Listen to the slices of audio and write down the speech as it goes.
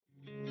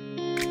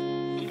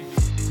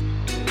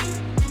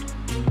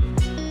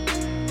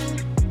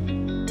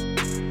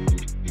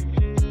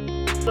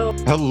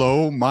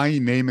Hello, my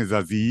name is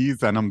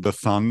Aziz, and I'm the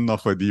son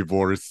of a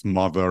divorced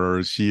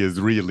mother. She is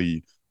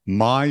really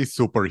my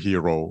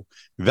superhero.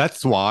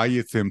 That's why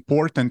it's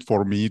important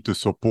for me to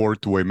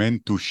support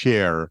women to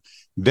share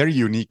their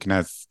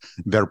uniqueness,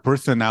 their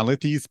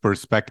personalities,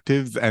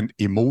 perspectives, and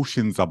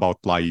emotions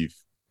about life.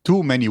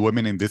 Too many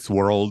women in this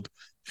world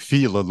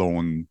feel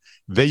alone.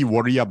 They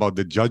worry about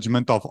the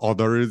judgment of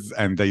others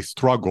and they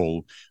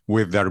struggle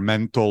with their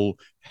mental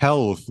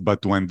health.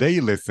 But when they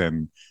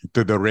listen,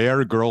 to the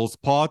Rare Girls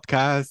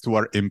podcast,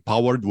 where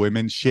empowered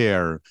women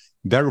share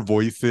their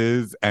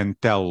voices and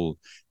tell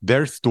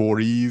their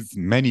stories.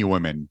 Many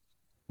women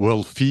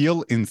will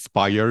feel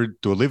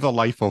inspired to live a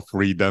life of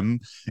freedom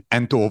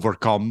and to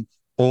overcome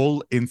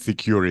all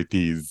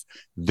insecurities.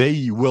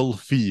 They will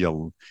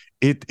feel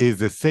it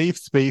is a safe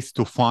space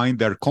to find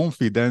their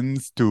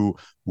confidence, to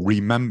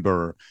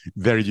remember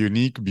their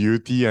unique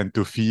beauty, and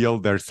to feel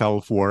their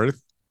self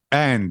worth.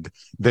 And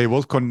they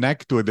will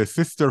connect with a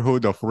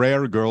sisterhood of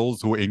rare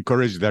girls who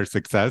encourage their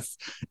success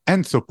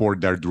and support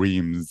their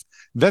dreams.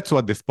 That's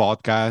what this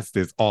podcast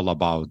is all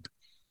about.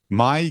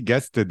 My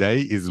guest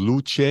today is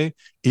Luce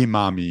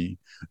Emami.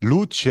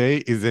 Luce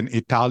is an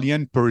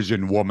Italian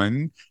Persian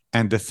woman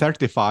and a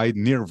certified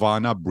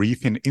Nirvana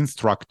breathing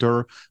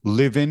instructor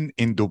living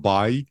in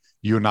Dubai,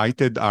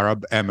 United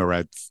Arab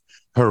Emirates.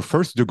 Her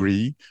first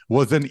degree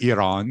was in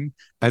Iran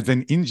as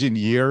an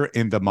engineer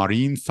in the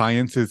marine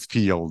sciences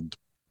field.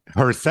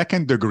 Her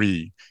second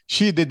degree,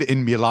 she did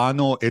in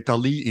Milano,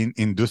 Italy, in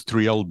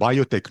industrial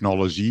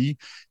biotechnology.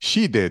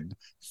 She did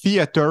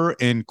theater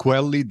in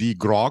Quelli di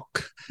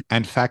Groc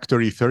and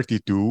Factory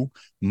 32,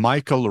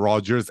 Michael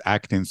Rogers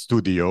Acting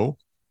Studio.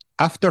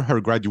 After her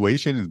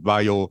graduation in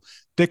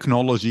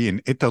biotechnology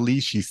in Italy,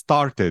 she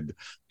started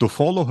to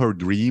follow her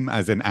dream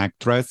as an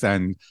actress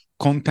and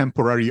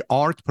contemporary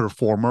art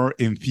performer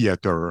in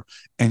theater.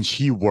 And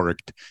she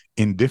worked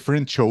in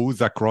different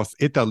shows across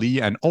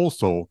Italy and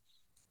also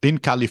in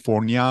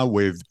California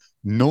with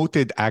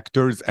noted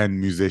actors and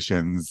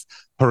musicians.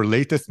 Her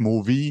latest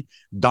movie,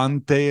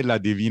 Dante la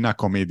Divina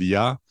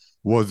Commedia,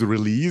 was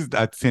released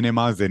at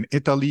cinemas in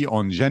Italy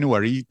on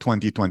January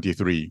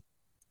 2023.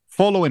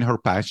 Following her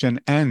passion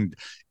and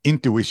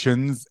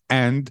intuitions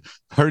and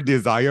her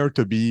desire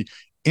to be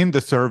in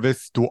the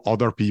service to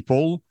other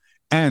people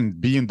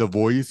and being the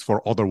voice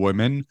for other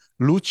women,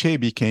 Luce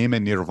became a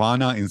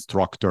Nirvana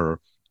instructor,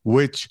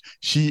 which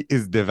she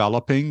is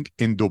developing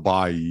in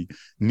Dubai.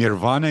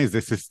 Nirvana is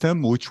a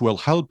system which will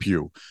help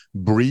you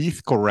breathe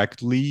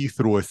correctly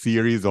through a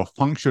series of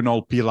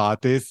functional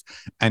Pilates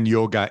and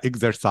yoga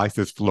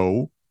exercises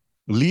flow,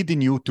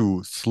 leading you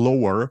to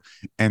slower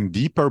and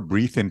deeper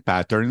breathing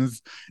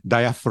patterns,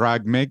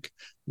 diaphragmic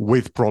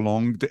with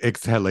prolonged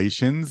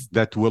exhalations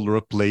that will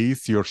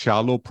replace your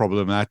shallow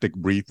problematic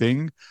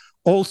breathing,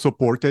 all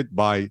supported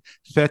by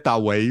theta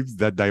waves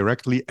that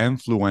directly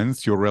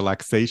influence your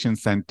relaxation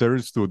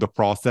centers through the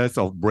process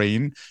of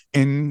brain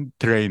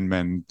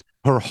entrainment.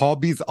 Her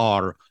hobbies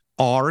are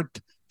art,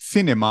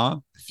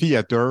 cinema,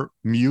 theater,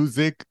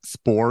 music,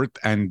 sport,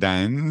 and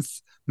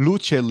dance.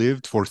 Luce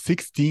lived for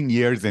 16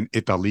 years in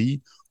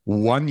Italy,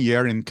 1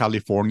 year in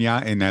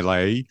California in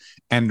LA,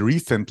 and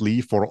recently,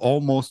 for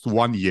almost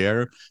 1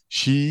 year,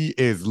 she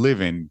is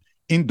living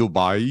in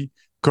Dubai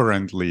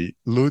currently.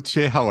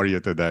 Luce, how are you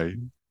today?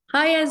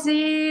 Hi,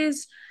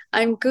 Aziz.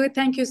 I'm good.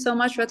 Thank you so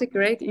much. What a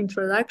great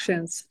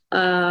introductions.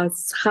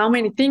 How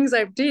many things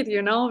I've did,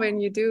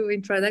 when you do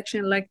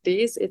introduction like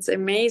this, it's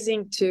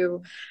amazing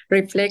to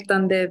reflect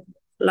on the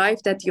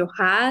life that you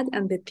had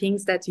and the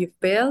things that you've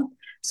built.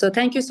 So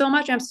thank you so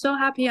much. I'm so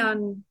happy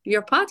on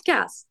your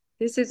podcast.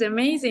 This is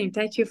amazing.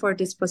 Thank you for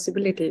this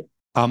possibility.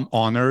 I'm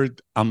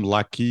honored, I'm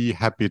lucky,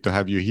 happy to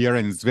have you here.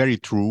 And it's very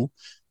true.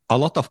 A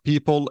lot of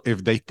people,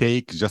 if they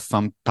take just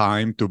some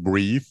time to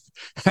breathe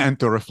and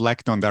to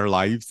reflect on their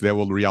lives, they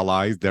will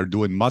realize they're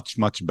doing much,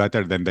 much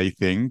better than they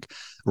think,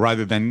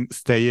 rather than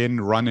staying,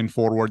 running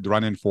forward,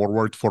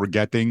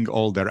 forgetting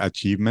all their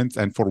achievements.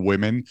 And for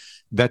women,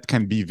 that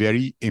can be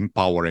very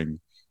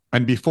empowering.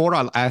 And before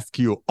I'll ask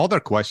you other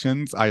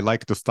questions, I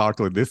like to start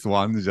with this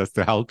one just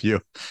to help you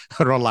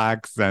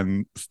relax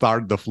and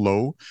start the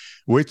flow,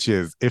 which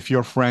is if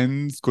your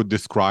friends could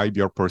describe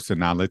your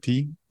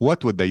personality,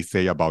 what would they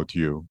say about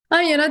you?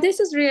 This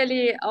is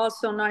really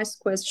also a nice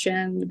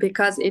question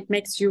because it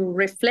makes you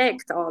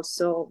reflect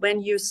also. When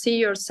you see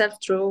yourself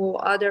through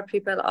other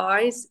people's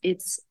eyes,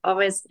 it's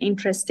always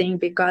interesting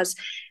because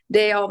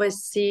they always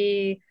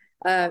see,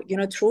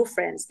 true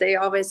friends. They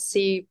always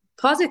see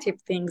positive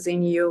things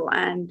in you.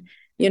 And,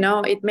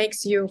 it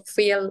makes you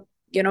feel,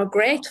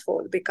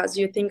 grateful because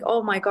you think,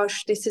 oh my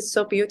gosh, this is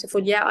so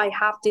beautiful. Yeah, I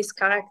have this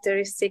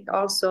characteristic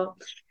also.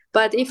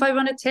 But if I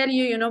want to tell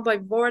you, by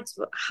words,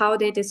 how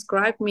they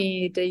describe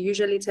me, they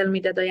usually tell me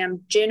that I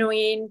am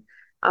genuine,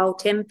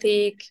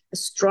 authentic,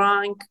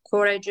 strong,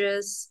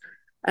 courageous,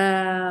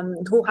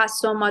 who has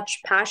so much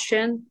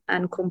passion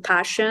and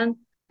compassion,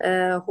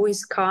 who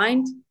is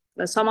kind.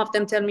 Some of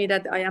them tell me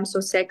that I am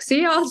so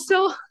sexy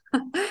also.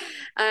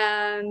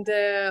 And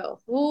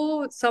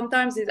who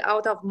sometimes is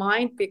out of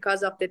mind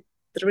because of the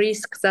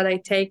risks that I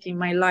take in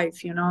my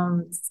life.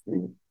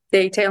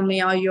 They tell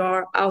me, oh,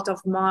 you're out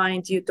of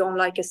mind, you don't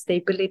like a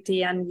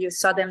stability, and you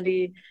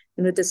suddenly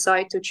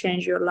decide to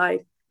change your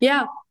life.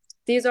 Yeah,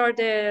 these are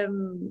the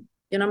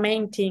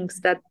main things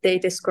that they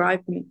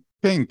describe me.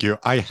 Thank you.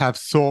 I have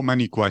so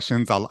many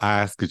questions I'll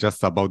ask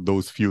just about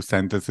those few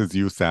sentences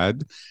you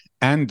said.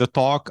 And the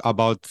talk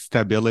about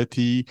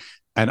stability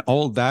and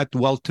all that.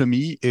 Well, to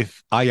me,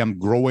 if I am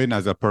growing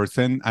as a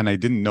person and I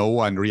didn't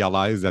know and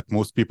realize that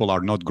most people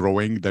are not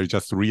growing, they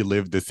just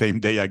relive the same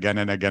day again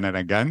and again and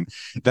again,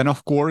 then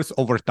of course,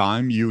 over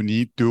time, you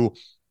need to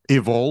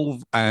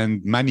evolve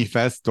and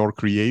manifest or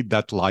create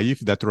that life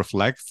that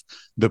reflects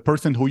the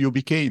person who you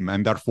became.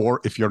 And therefore,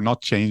 if you're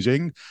not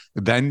changing,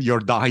 then you're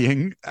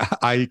dying.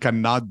 I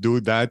cannot do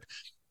that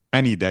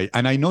any day.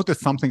 And I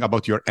noticed something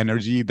about your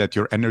energy, that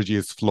your energy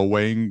is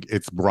flowing,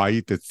 it's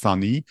bright, it's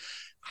sunny.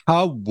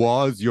 How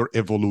was your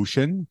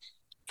evolution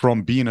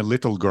from being a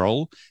little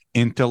girl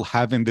until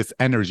having this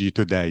energy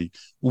today?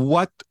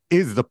 What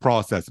is the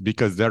process?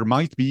 Because there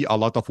might be a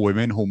lot of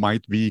women who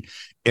might be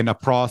in a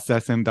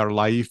process in their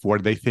life where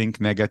they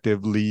think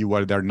negatively,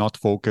 where they're not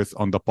focused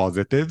on the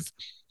positives.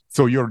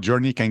 So your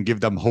journey can give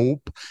them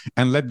hope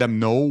and let them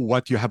know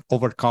what you have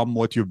overcome,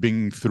 what you've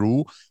been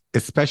through,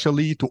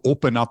 especially to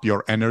open up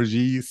your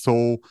energy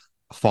so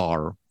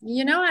far.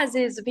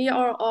 Aziz, we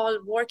are all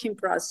work in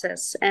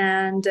process,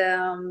 and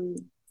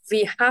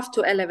we have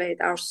to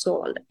elevate our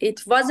soul.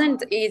 It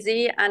wasn't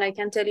easy, and I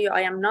can tell you,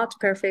 I am not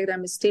perfect.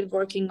 I'm still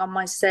working on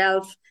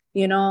myself.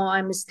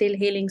 I'm still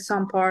healing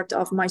some part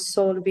of my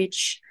soul,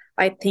 which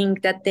I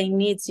think that they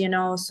need,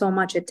 so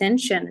much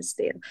attention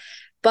still.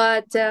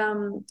 But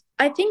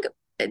I think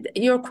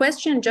your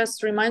question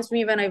just reminds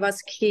me when I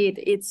was kid.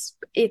 It's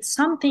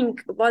something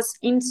was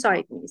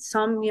inside me,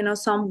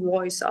 some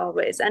voice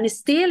always, and it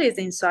still is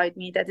inside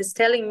me that is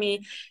telling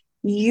me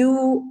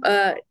you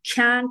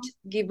can't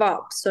give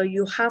up. So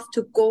you have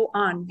to go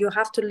on. You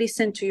have to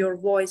listen to your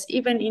voice,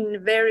 even in a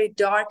very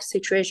dark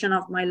situation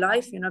of my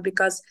life.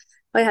 Because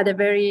I had a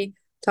very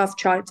tough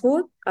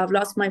childhood. I've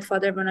lost my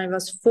father when I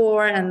was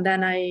 4, and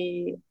then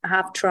I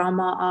have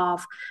trauma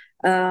of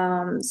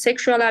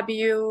sexual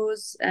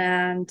abuse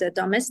and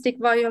domestic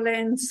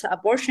violence,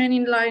 abortion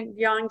in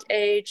young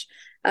age,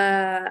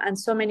 and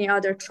so many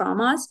other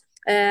traumas.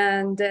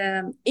 And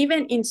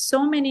even in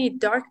so many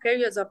dark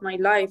periods of my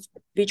life,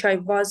 which I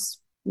was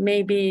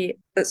maybe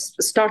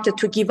started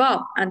to give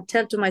up and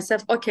tell to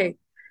myself, okay,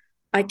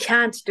 I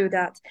can't do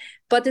that.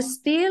 But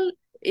still,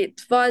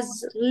 it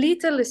was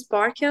little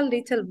sparkle,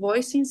 little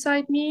voice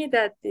inside me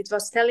that it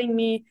was telling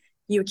me,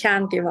 you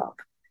can't give up.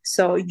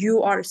 So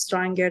you are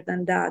stronger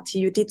than that.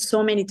 You did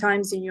so many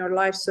times in your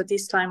life, so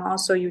this time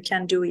also you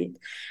can do it.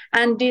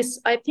 And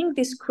I think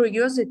this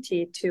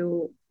curiosity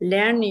to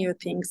learn new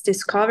things,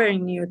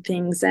 discovering new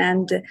things,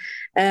 and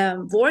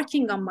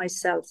working on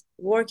myself.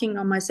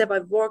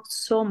 I've worked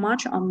so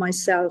much on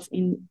myself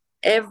in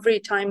every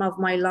time of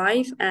my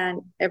life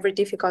and every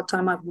difficult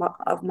time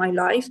of my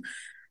life.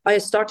 I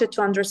started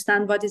to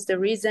understand what is the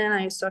reason.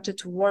 I started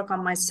to work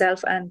on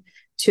myself and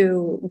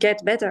to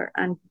get better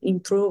and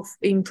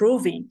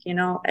improving,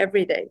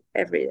 every day.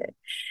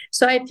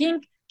 So I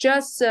think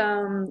just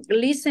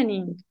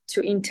listening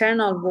to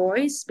internal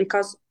voice,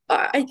 because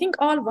I think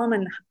all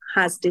women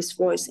has this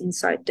voice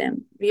inside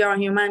them. We are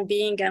human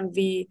being, and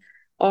we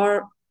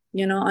are,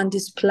 on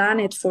this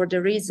planet for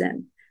the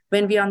reason.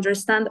 When we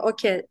understand,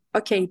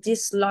 okay,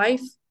 this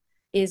life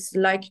is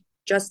like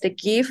just a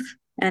gift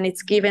and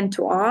it's given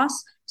to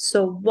us.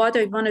 So what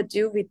I want to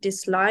do with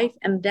this life,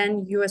 and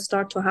then you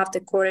start to have the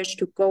courage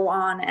to go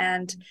on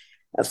and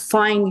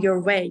find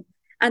your way.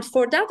 And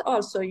for that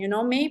also,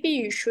 maybe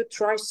you should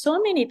try so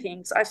many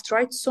things. I've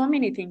tried so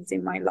many things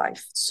in my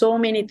life, so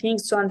many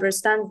things to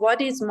understand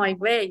what is my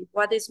way,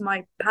 what is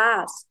my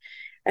path,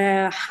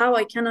 how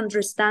I can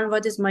understand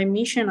what is my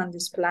mission on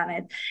this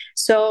planet.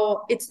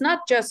 So it's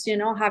not just,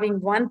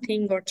 having one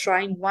thing or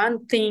trying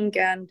one thing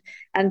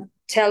and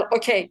tell,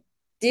 okay,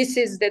 this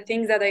is the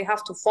thing that I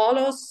have to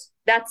follow.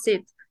 That's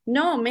it.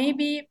 No,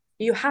 maybe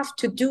you have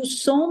to do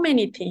so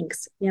many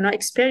things,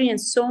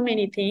 experience so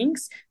many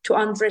things to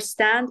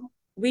understand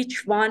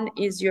which one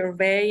is your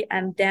way.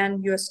 And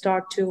then you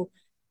start to,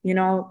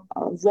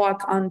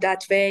 walk on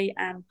that way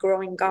and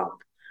growing up.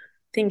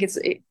 I think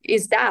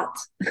it's that.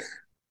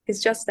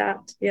 It's just that.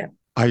 Yeah.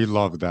 I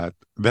love that.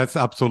 That's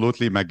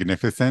absolutely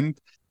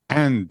magnificent.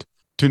 And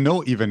to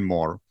know even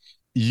more,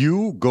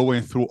 you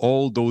going through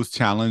all those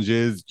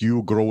challenges,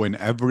 you growing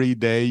every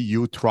day,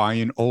 you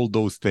trying all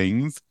those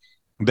things.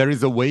 There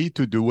is a way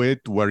to do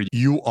it where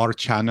you are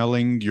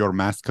channeling your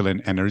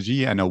masculine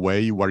energy and a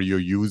way where you're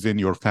using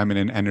your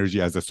feminine energy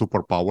as a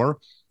superpower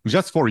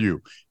just for you.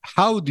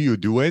 How do you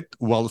do it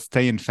while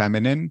staying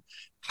feminine?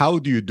 How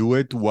do you do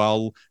it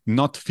while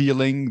not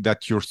feeling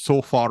that you're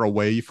so far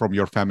away from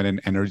your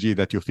feminine energy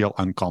that you feel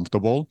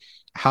uncomfortable?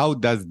 How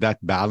does that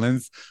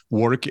balance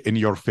work in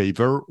your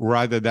favor,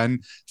 rather than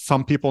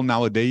some people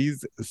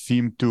nowadays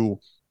seem to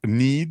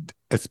need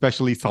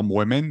especially some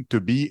women, to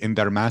be in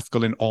their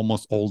masculine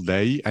almost all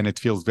day, and it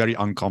feels very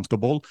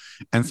uncomfortable.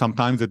 And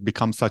sometimes it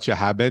becomes such a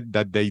habit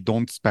that they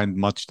don't spend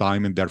much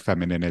time in their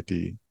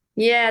femininity.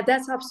 Yeah,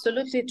 that's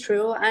absolutely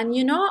true. And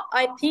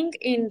I think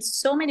in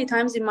so many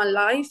times in my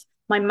life,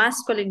 my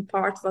masculine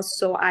part was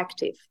so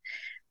active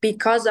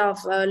because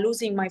of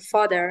losing my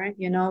father.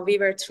 We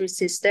were three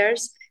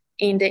sisters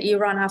in the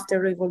Iran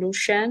after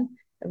revolution.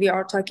 We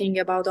are talking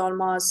about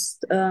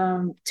almost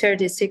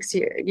 36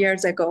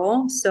 years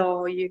ago.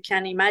 So you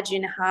can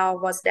imagine how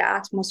was the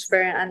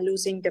atmosphere and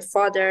losing the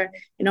father.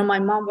 My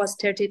mom was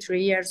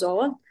 33 years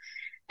old,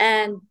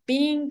 and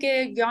being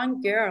a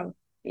young girl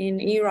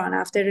in Iran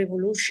after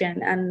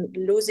revolution and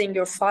losing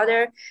your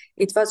father,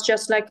 it was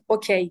just like,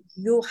 okay,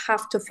 you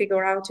have to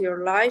figure out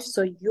your life.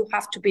 So you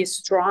have to be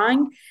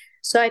strong.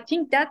 So I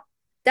think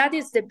that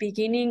is the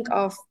beginning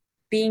of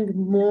being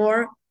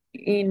more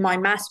in my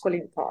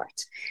masculine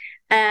part.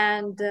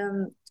 And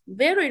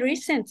very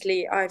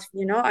recently,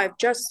 I've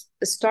just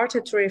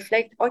started to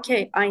reflect,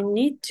 okay, I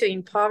need to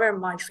empower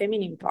my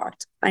feminine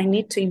part. I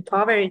need to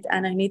empower it,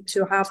 and I need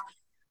to have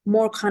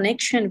more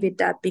connection with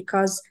that,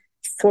 because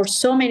for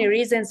so many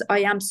reasons I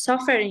am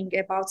suffering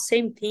about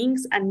same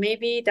things, and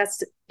maybe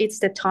it's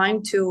the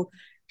time to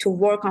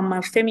work on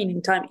my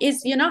feminine time.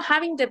 Is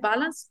having the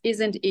balance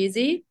isn't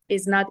easy,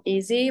 is not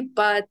easy,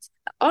 but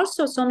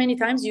also so many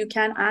times you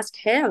can ask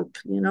help.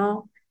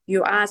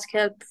 You ask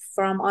help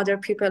from other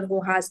people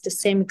who has the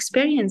same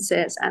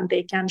experiences, and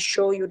they can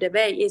show you the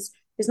way. It's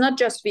not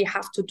just we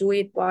have to do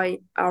it by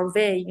our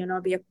way,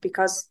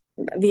 because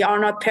we are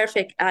not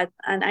perfect and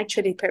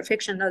actually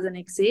perfection doesn't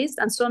exist.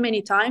 And so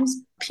many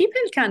times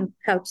people can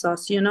help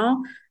us.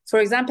 For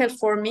example,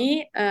 for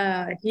me,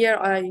 here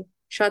I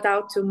shout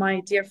out to my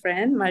dear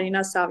friend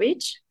Marina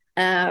Savic.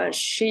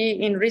 She,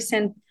 in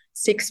recent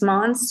 6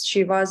 months,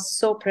 she was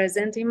so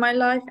present in my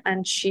life,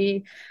 and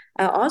she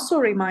also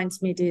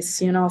reminds me this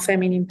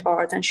feminine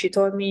part. And she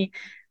told me,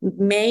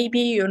 maybe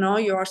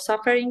you are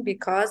suffering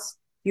because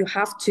you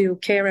have to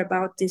care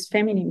about this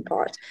feminine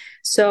part.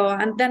 So,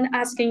 and then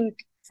asking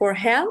for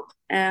help,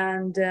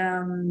 and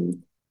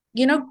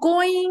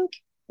going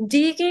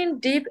digging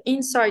deep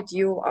inside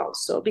you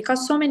also,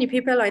 because so many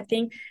people, I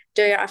think,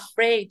 they are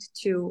afraid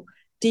to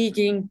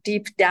digging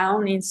deep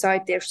down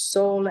inside their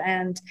soul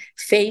and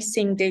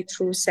facing their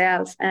true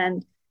self,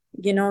 and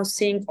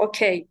seeing,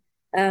 okay,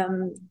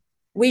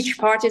 which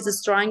part is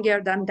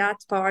stronger than that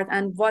part,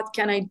 and what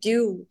can I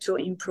do to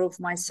improve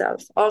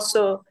myself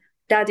also.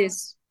 That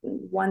is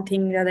one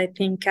thing that I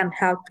think can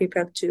help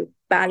people to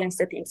balance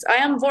the things. I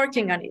am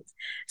working on it.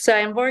 So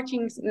I'm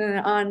working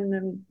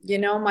on,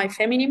 my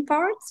feminine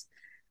parts,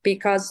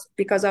 because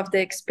of the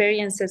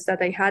experiences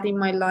that I had in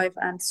my life,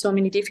 and so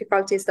many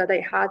difficulties that I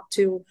had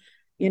to,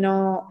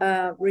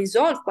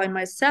 resolve by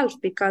myself,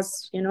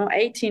 because,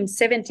 18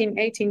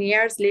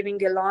 years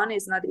living alone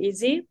is not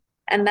easy.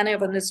 And then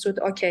I've understood,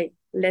 okay,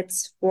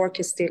 let's work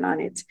still on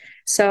it.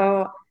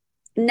 So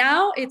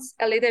now it's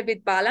a little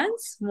bit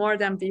balanced more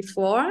than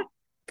before,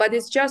 but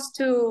it's just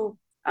to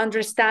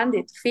understand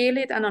it, feel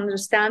it, and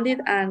understand it,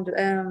 and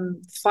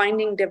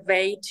finding the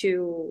way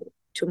to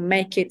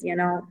make it,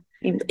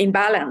 in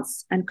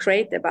balance, and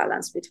create the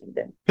balance between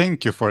them.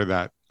 Thank you for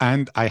that.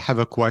 And I have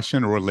a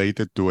question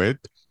related to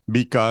it,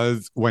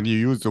 because when you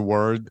use the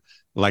word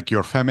like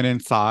your feminine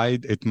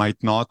side, it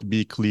might not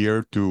be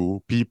clear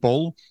to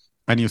people.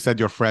 And you said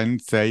your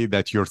friends say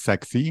that you're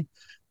sexy.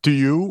 To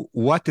you,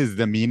 what is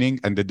the meaning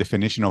and the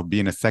definition of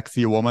being a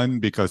sexy woman?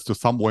 Because to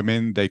some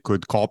women, they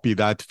could copy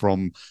that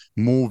from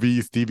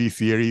movies, TV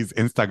series,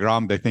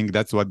 Instagram. They think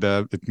that's what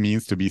it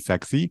means to be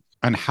sexy.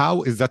 And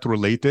how is that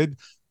related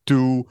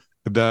to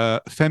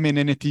the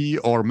femininity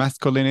or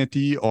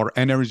masculinity or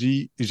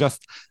energy?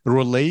 Just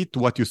relate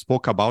what you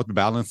spoke about,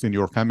 balancing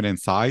your feminine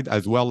side,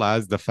 as well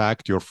as the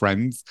fact your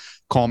friends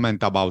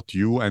comment about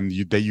you and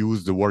they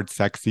use the word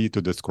sexy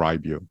to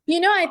describe you.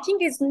 I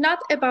think it's not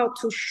about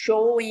to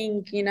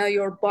showing,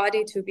 your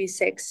body to be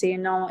sexy.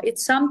 No,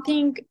 it's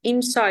something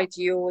inside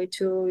you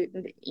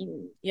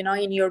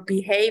in your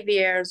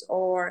behaviors.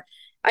 Or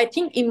I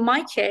think in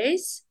my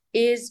case,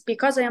 is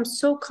because I am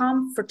so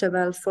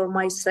comfortable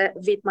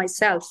with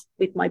myself,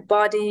 with my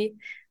body,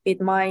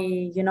 with my,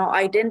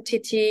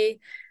 identity,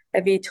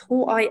 with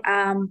who I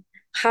am,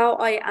 how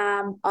I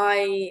am.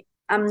 I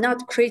am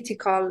not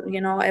critical,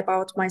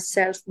 about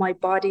myself, my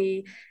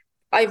body.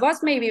 I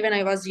was maybe when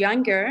I was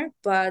younger,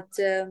 but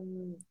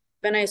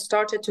when I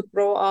started to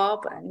grow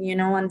up and,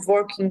 and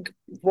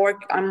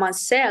work on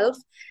myself,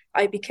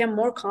 I became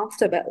more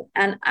comfortable.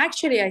 And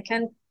actually, I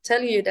can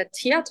tell you that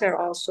theater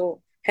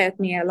also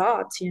helped me a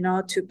lot,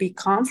 to be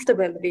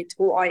comfortable with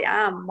who I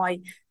am, my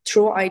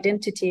true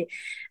identity.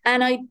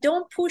 And I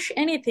don't push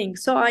anything.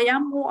 So I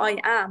am who I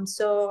am.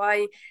 So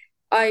I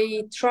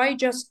try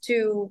just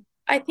to,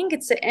 I think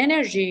it's the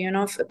energy,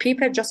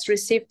 people just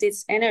receive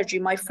this energy.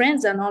 My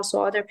friends and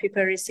also other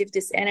people receive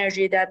this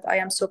energy that I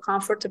am so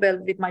comfortable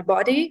with my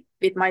body,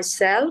 with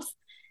myself.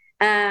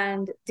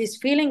 And this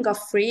feeling of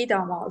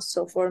freedom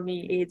also for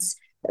me,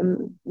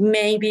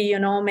 maybe,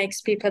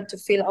 makes people to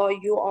feel, oh,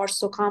 you are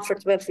so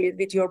comfortable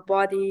with your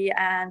body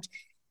and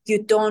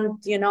you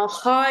don't,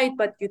 hide,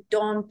 but you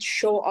don't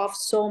show off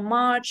so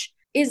much.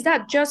 Is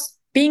that just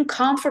being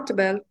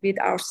comfortable with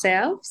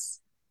ourselves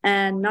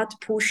and not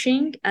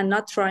pushing and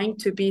not trying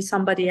to be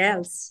somebody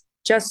else?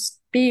 Just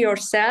be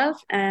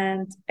yourself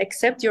and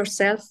accept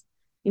yourself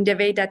in the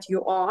way that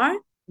you are.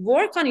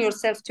 Work on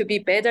yourself to be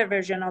better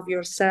version of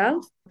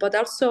yourself, but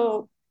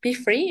also be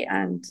free,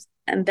 and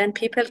then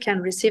people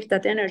can receive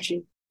that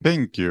energy.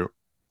 Thank you.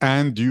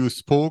 And you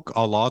spoke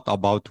a lot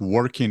about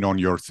working on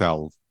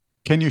yourself.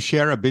 Can you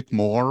share a bit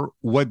more?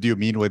 What do you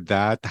mean with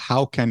that?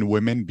 How can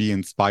women be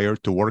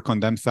inspired to work on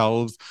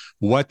themselves?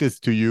 What is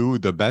to you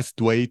the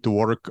best way to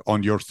work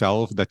on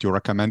yourself that you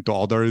recommend to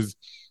others?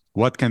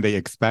 What can they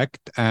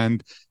expect?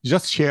 And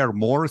just share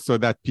more so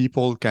that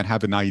people can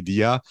have an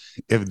idea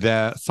if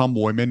some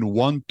women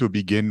want to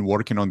begin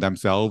working on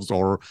themselves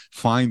or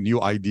find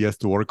new ideas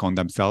to work on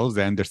themselves.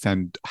 They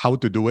understand how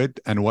to do it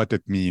and what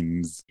it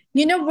means.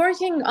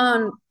 Working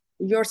on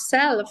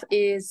yourself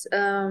is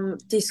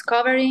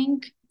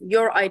discovering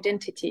your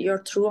identity, your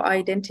true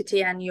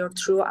identity and your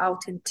true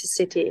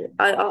authenticity.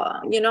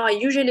 I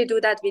usually do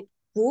that with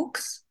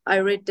books. I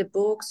read the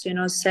books,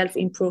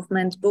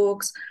 self-improvement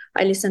books.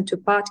 I listen to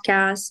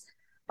podcasts.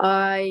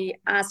 I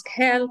ask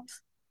help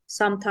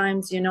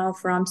sometimes,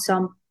 from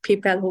some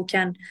people who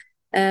can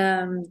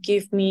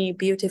give me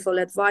beautiful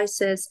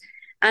advices.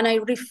 And I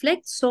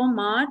reflect so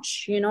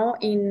much,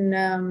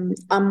 on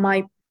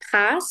my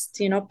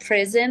past,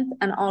 present,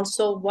 and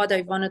also what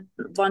I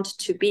want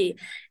to be.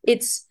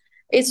 It's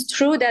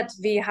true that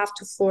we have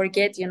to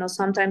forget,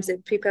 sometimes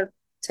that people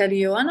tell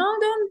you, oh no,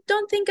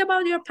 don't think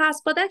about your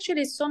past. But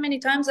actually, so many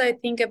times I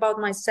think about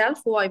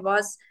myself, who I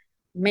was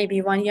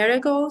maybe 1 year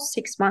ago,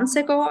 6 months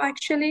ago,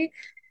 actually,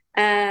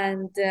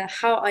 and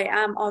how I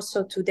am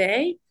also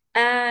today.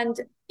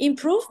 And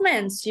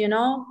improvements,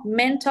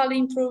 mental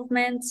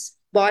improvements,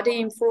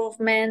 body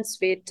improvements.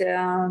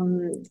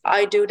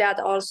 I do that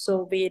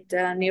also with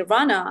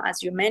Nirvana,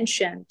 as you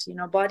mentioned,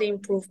 body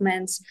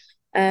improvements,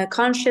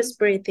 conscious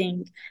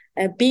breathing,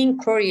 being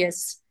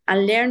curious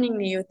and learning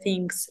new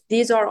things.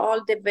 These are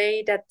all the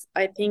way that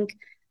I think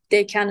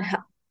they can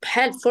help.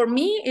 For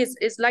me,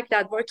 is like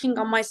that. Working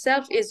on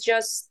myself is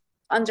just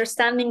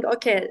understanding,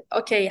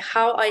 okay,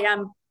 how I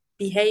am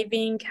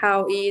behaving,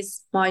 how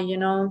is my,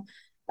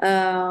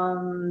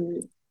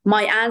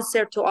 my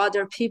answer to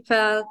other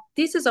people.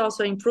 This is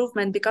also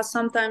improvement, because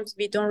sometimes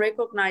we don't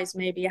recognize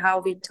maybe how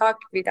we talk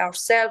with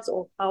ourselves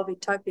or how we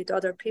talk with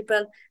other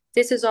people.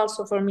 This is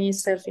also for me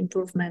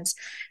self-improvements.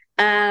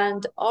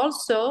 And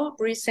also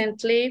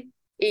recently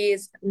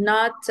is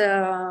not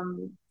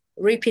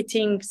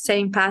repeating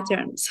same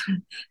patterns.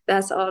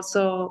 That's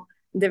also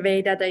the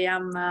way that I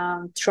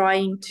am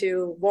trying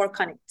to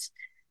work on it.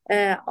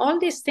 All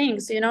these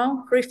things,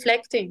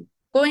 reflecting,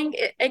 going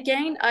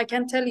again, I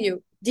can tell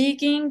you,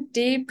 digging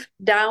deep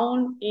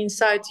down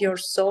inside your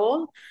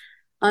soul,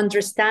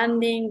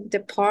 understanding the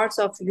parts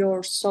of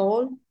your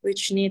soul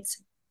which needs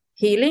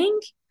healing,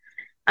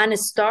 and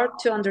start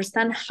to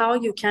understand how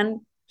you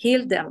can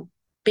heal them,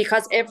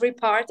 because every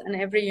part and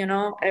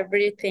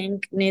everything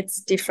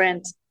needs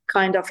different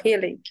kind of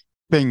healing.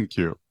 Thank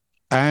you.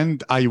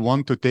 And I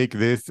want to take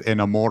this in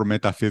a more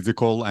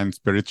metaphysical and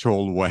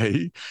spiritual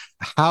way.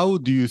 How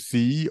do you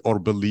see or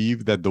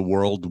believe that the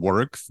world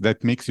works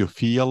that makes you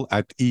feel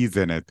at ease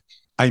in it?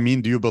 I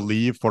mean, do you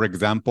believe, for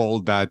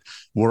example, that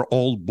we're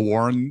all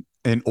born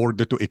in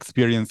order to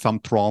experience some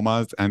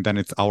traumas, and then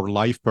it's our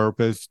life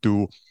purpose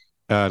to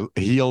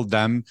heal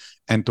them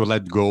and to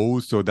let go,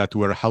 so that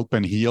we're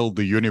helping heal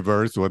the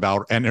universe with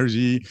our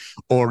energy?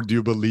 Or do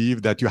you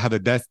believe that you have a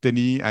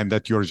destiny and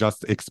that you're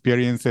just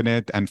experiencing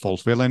it and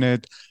fulfilling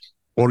it?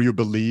 Or you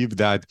believe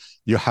that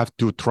you have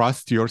to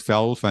trust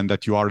yourself and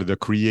that you are the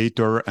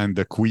creator and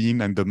the queen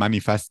and the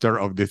manifester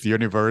of this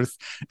universe,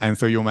 and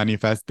so you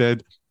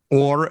manifested?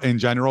 Or in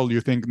general,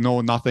 you think,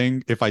 no,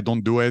 nothing. If I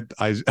don't do it,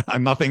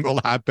 nothing will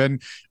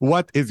happen.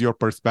 What is your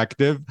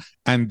perspective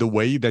and the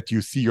way that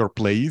you see your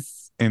place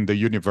in the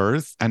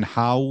universe and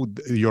how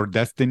your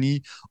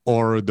destiny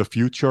or the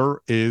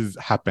future is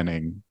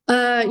happening?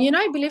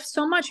 I believe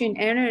so much in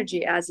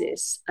energy, as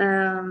is.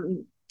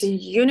 The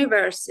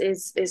universe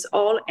is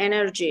all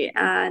energy,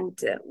 and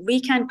we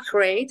can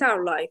create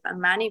our life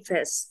and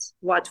manifest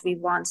what we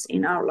want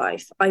in our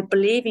life. I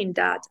believe in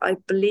that. I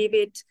believe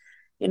it,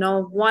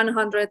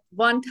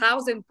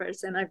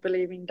 1000%. I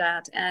believe in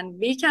that. And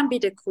we can be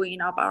the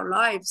queen of our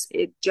lives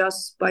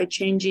just by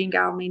changing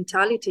our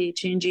mentality,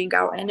 changing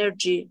our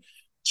energy,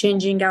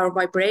 changing our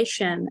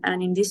vibration,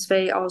 and in this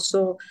way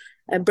also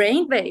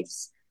brain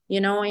waves.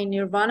 In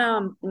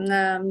Nirvana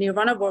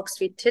works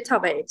with theta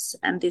waves,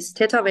 and these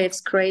theta waves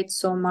create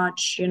so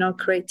much,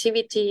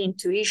 creativity,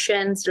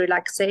 intuitions,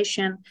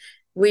 relaxation,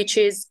 which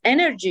is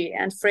energy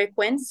and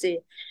frequency.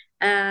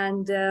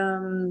 And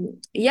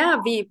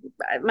we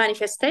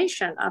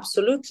manifestation,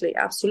 absolutely,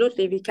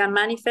 we can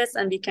manifest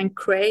and we can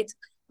create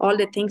all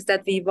the things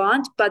that we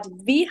want, but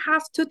we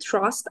have to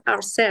trust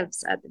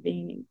ourselves at the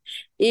beginning.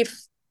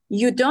 If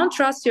you don't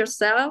trust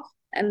yourself,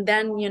 and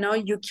then,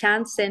 you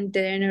can't send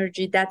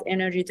that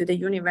energy to the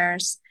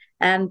universe,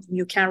 and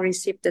you can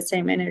receive the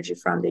same energy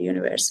from the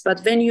universe.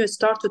 But when you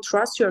start to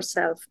trust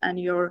yourself and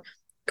your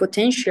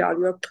potential,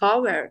 your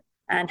power,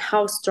 and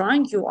how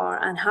strong you are,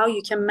 and how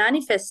you can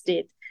manifest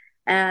it,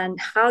 and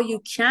how you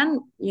can,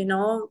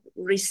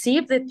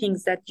 receive the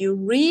things that you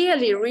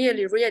really,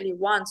 really, really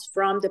want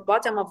from the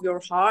bottom of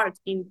your heart,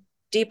 in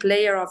deep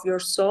layer of your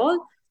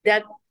soul,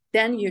 that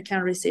then you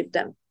can receive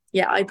them.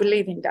 Yeah, I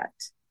believe in that.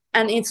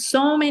 And it's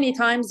so many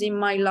times in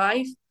my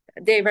life,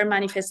 they were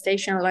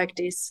manifestation like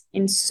this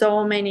in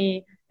so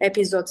many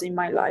episodes in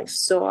my life.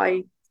 So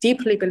I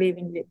deeply believe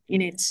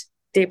in it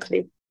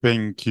deeply.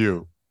 Thank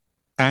you.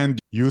 And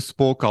you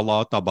spoke a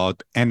lot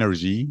about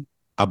energy,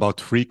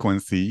 about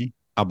frequency,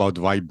 about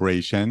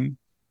vibration.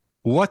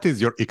 What is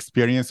your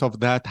experience of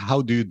that?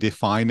 How do you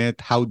define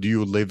it? How do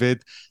you live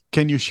it?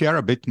 Can you share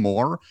a bit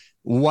more?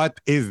 What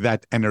is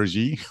that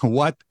energy?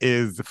 What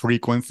is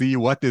frequency?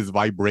 What is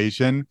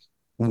vibration?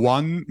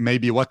 One,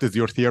 maybe what is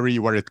your theory,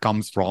 where it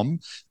comes from,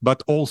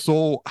 but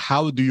also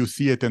how do you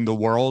see it in the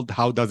world?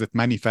 How does it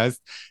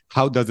manifest?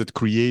 How does it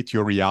create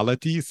your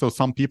reality? So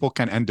some people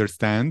can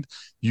understand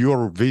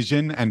your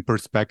vision and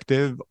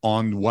perspective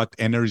on what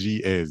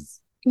energy is.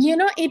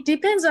 It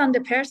depends on the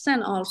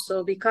person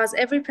also, because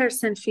every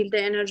person feel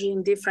the energy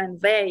in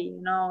different way.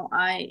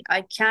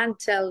 I can't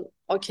tell,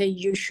 okay,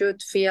 you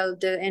should feel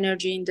the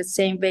energy in the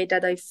same way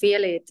that I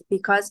feel it,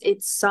 because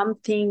it's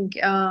something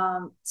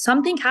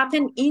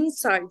happened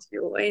inside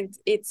you.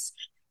 It's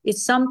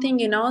something,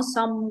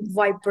 some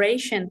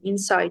vibration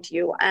inside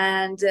you.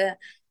 And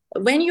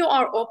when you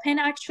are open,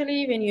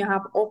 actually, when you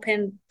have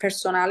open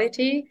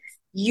personality,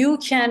 you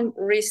can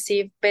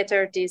receive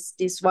better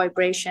this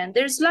vibration.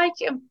 There's like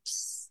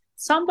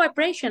some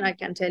vibration, I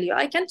can tell you.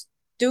 I can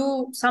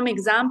do some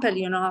example,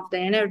 of the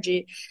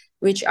energy,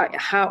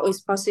 how is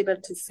possible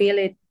to feel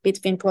it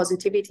between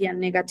positivity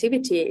and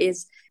negativity.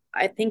 Is,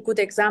 I think, good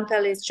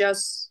example is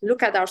just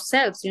look at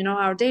ourselves,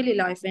 our daily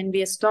life. When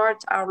we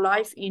start our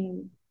life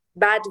in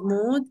bad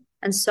mood,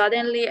 and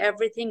suddenly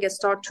everything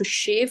start to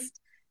shift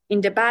in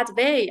the bad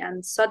way,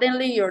 and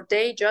suddenly your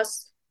day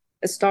just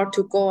start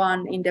to go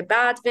on in the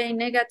bad way,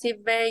 negative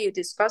way. You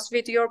discuss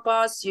with your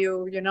boss,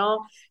 you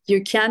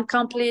can't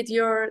complete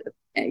your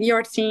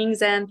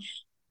things. And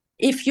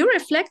if you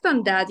reflect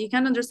on that, you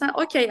can understand,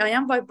 okay, I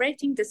am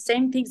vibrating the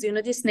same things,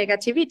 this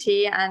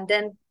negativity. And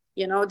then,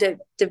 the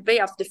way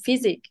of the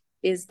physics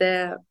is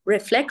the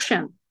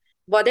reflection.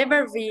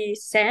 Whatever we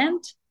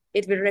send,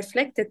 it will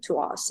reflect it to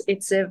us.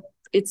 It's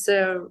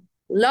a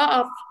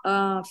law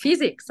of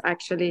physics,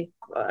 actually,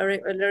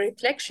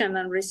 reflection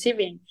and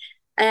receiving.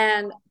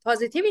 And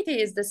positivity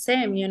is the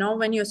same.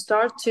 When you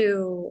start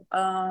to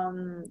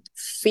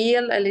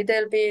feel a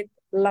little bit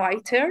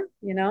lighter,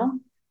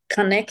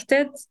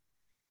 connected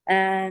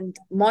and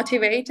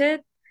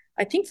motivated.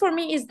 I think for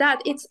me is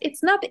that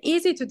it's not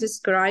easy to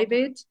describe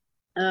it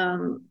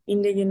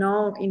in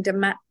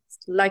the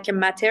like a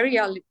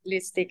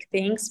materialistic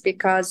things,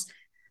 because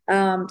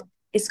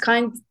it's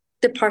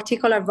the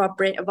particular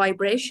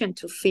vibration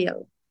to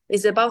feel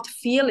is about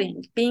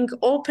feeling, being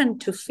open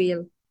to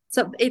feel.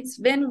 So it's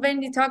when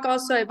we talk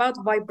also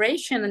about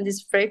vibration and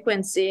this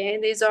frequency,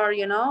 these are,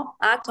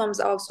 atoms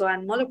also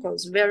and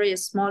molecules, very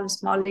small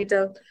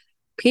little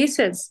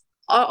pieces.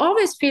 I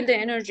always feel the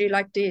energy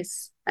like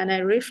this, and I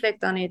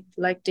reflect on it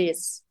like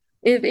this.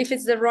 If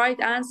it's the right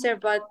answer,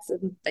 but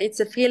it's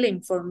a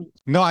feeling for me.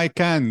 No, I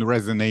can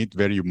resonate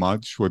very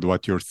much with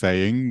what you're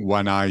saying.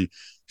 When I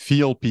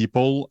feel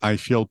people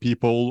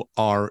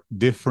are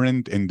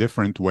different in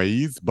different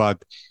ways,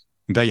 but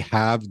they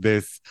have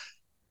this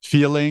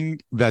feeling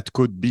that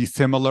could be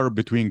similar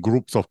between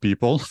groups of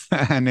people.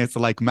 And it's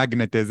like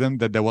magnetism,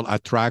 that they will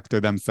attract to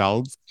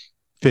themselves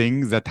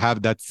things that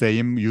have that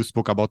same, you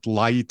spoke about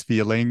light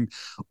feeling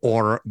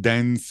or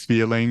dense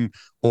feeling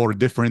or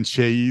different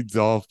shades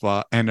of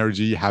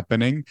energy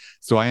happening.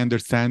 So I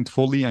understand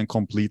fully and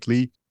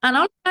completely. And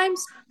other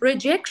times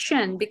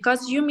rejection,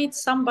 because you meet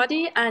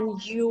somebody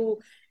and you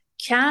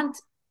can't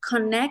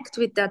connect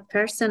with that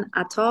person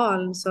at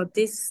all. So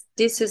this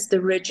is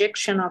the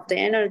rejection of the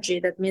energy.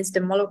 That means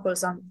the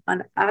molecules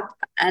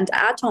and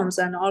atoms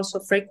and also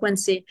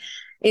frequency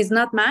is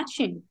not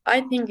matching.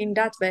 I think in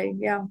that way,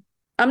 yeah.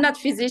 I'm not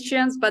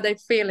physician, but I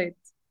feel it.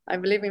 I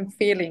believe in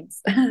feelings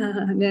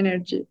and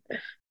energy.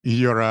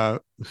 You're a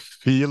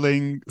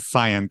feeling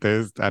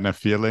scientist and a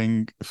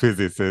feeling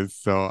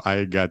physicist, so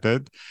I get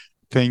it.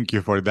 Thank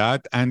you for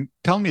that. And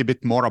tell me a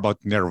bit more about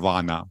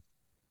nirvana.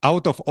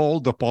 Out of all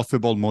the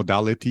possible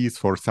modalities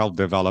for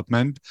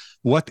self-development,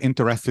 what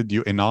interested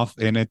you enough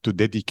in it to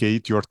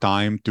dedicate your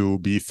time to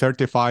be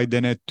certified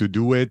in it, to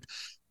do it,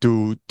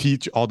 to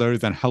teach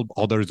others and help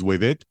others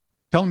with it?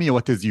 Tell me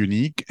what is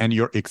unique and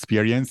your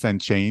experience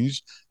and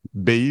change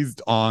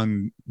based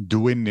on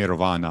doing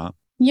nirvana.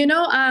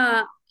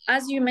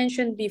 As you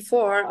mentioned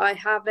before, I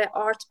have an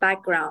art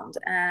background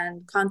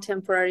and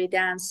contemporary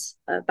dance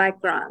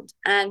background.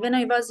 And when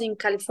I was in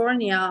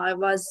California, I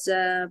was,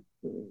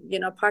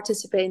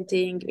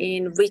 participating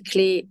in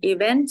weekly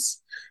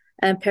events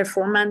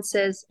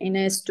performances in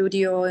a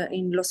studio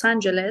in Los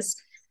Angeles.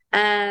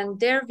 And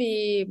there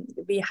we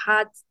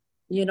had,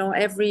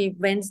 every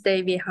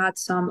Wednesday we had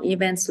some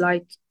events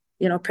like,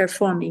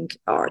 performing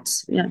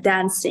arts,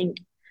 dancing.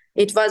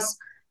 It was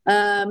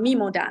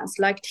mimo dance,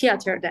 like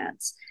theater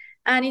dance.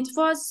 And it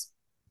was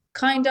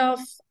kind of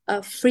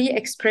a free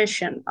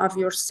expression of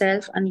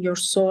yourself and your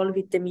soul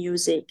with the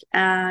music.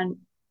 And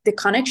the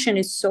connection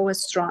is so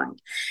strong.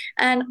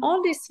 And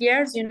all these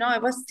years, I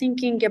was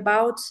thinking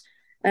about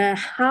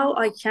how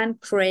I can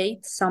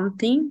create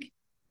something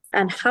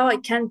and how I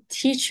can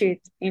teach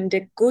it in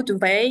the good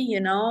way,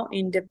 in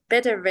the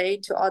better way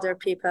to other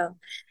people.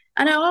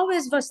 And I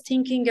always was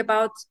thinking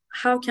about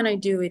how can I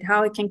do it,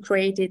 how I can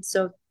create it.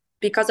 So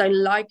because I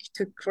like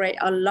to create,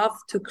 I love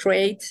to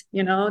create,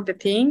 the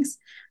things.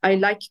 I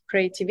like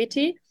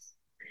creativity.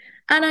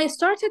 And I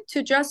started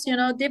to just,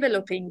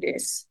 developing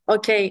this.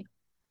 Okay,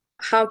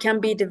 how can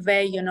be the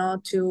way,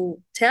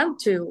 to tell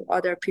to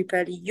other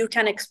people, you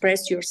can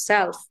express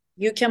yourself.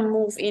 You can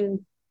move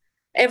in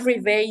every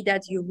way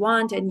that you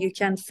want, and you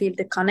can feel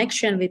the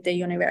connection with the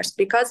universe,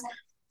 because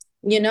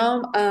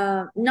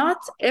not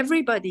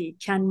everybody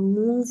can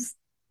move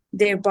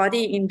their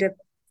body in the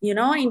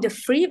in the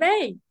free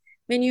way.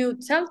 When you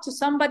tell to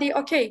somebody,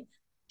 okay,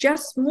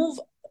 just move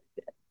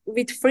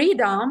with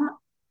freedom,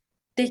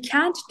 they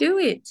can't do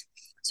it.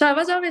 So I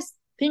was always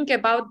thinking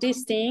about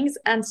these things,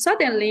 and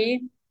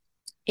suddenly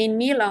in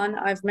Milan,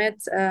 I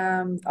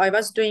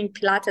was doing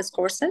Pilates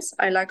courses.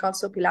 I like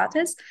also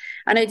Pilates.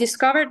 And I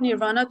discovered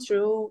Nirvana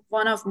through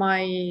one of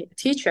my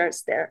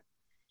teachers there.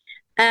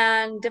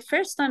 And the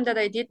first time that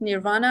I did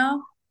Nirvana,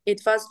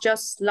 it was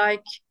just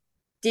like,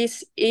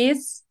 this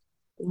is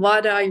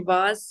what I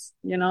was,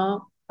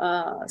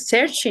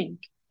 searching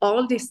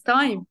all this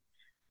time.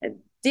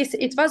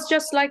 It was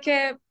just like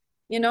a,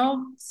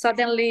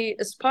 suddenly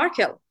a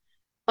sparkle.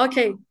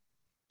 Okay,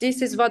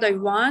 this is what I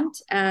want.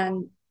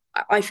 And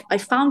I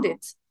found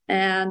it,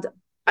 and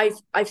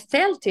I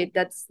felt it,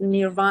 that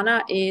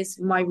Nirvana is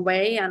my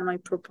way and my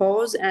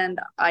purpose, and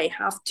I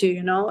have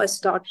to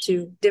start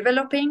to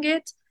developing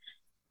it.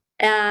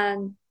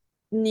 And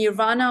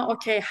Nirvana,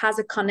 okay, has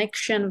a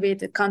connection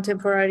with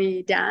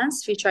contemporary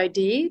dance, which I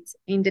did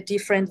in the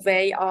different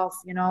way of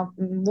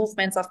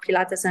movements of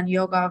Pilates and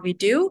yoga we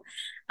do.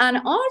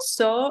 And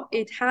also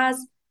it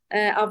has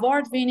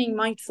award-winning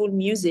mindful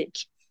music,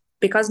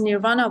 because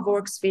Nirvana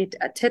works with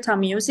theta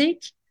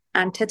music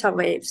and theta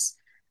waves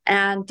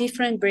and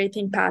different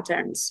breathing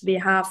patterns. We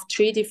have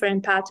 3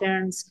 different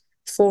patterns: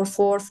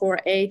 4/4,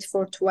 4/8,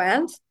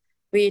 4/12,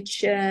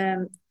 which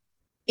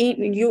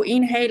you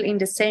inhale in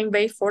the same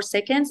way 4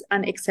 seconds,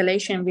 and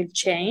exhalation will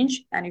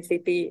change and it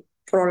will be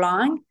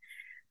prolonged.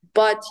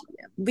 But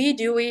we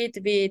do it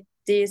with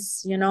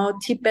this,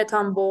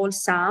 Tibetan bowl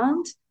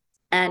sound,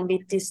 and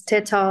with this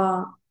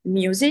theta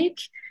music,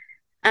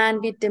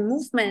 and with the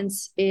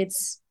movements.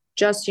 It's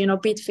just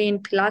between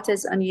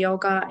Pilates and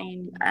yoga,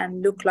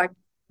 and look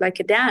like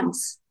a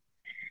dance.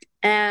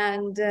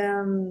 And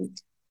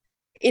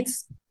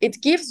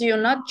it gives you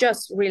not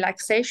just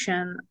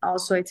relaxation,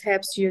 also it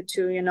helps you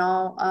to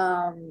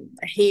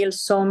heal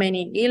so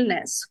many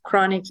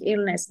chronic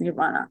illness,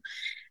 Nirvana.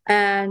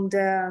 And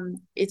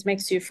it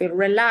makes you feel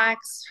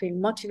relaxed, feel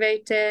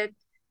motivated,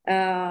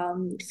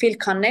 feel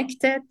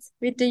connected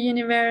with the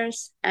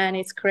universe, and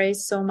it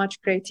creates so much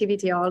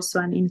creativity also,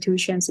 and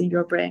intuitions in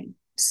your brain.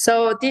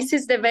 So this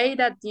is the way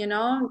that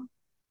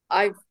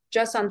I've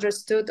just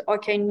understood,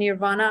 okay,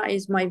 Nirvana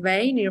is my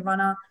way.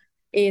 Nirvana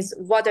is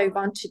what I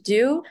want to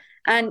do.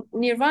 And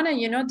Nirvana,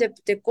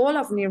 the goal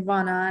of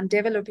Nirvana and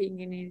developing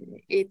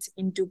it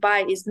in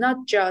Dubai is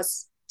not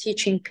just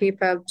teaching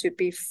people to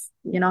be,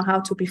 how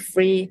to be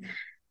free,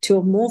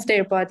 to move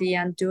their body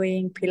and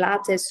doing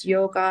Pilates,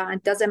 yoga.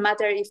 It doesn't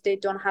matter if they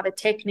don't have a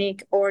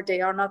technique or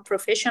they are not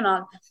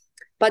professional,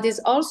 but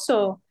it's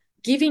also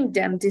giving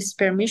them this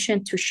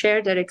permission to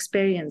share their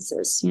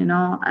experiences,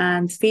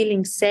 and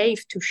feeling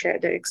safe to share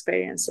their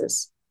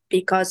experiences.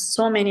 Because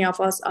so many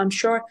of us, I'm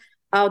sure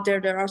out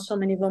there are so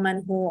many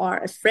women who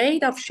are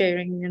afraid of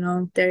sharing,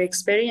 their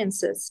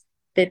experiences,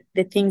 the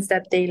things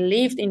that they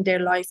lived in their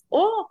life,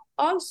 or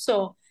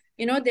also,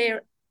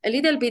 they're a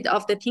little bit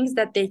of the things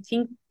that they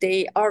think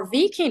they are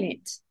weak in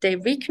it, their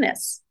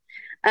weakness.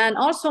 And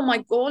also my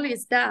goal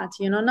is that,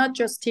 not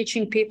just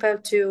teaching people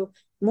to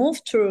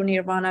move through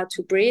Nirvana,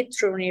 to breathe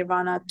through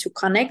Nirvana, to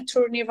connect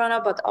through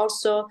Nirvana, but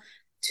also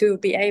to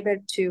be able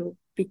to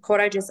be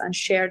courageous and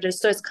share this.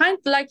 So it's kind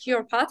of like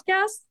your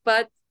podcast,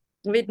 but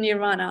with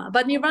Nirvana.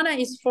 But Nirvana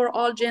is for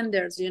all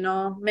genders,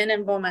 men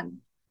and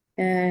women.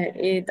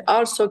 It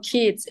also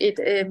kids.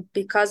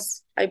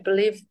 Because I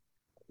believe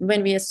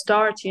when we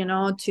start,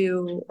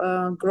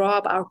 to grow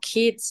up our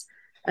kids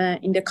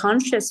in the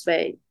conscious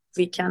way,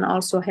 we can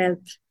also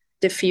help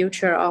the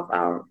future of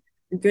our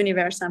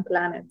universe and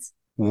planet.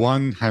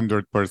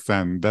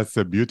 100%. That's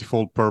a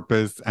beautiful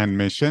purpose and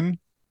mission.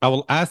 I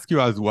will ask you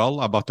as well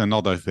about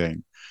another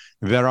thing.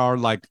 There are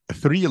like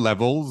 3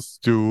 levels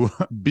to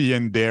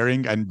being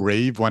daring and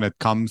brave when it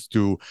comes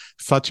to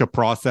such a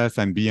process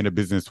and being a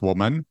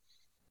businesswoman.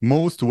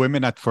 most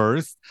women at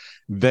first,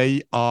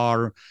 they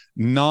are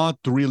not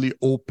really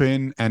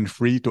open and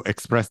free to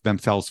express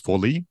themselves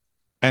fully.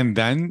 And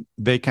then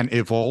they can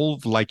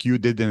evolve like you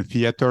did in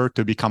theater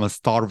to become a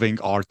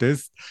starving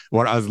artist,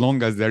 where as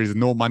long as there is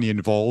no money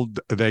involved,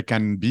 they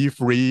can be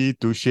free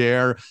to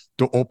share,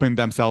 to open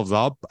themselves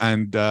up.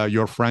 And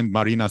your friend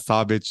Marina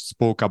Savage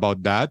spoke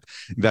about that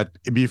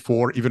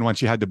before, even when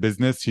she had the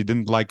business, she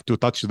didn't like to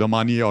touch the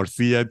money or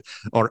see it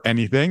or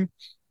anything.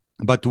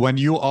 But when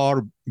you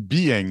are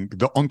being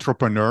the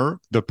entrepreneur,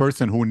 the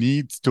person who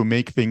needs to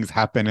make things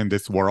happen in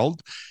this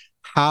world,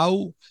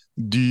 how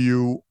do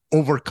you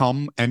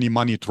overcome any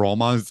money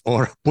traumas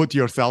or put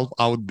yourself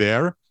out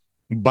there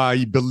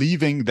by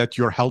believing that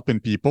you're helping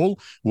people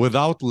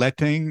without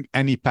letting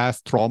any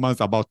past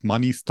traumas about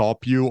money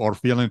stop you, or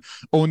feeling,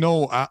 oh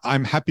no,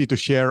 I'm happy to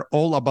share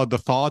all about the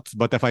thoughts,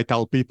 but if I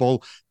tell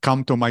people,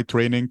 come to my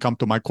training, come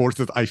to my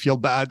courses, I feel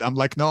bad. I'm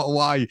like, no,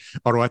 why?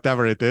 Or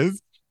whatever it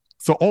is.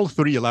 So all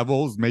three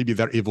levels, maybe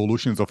they're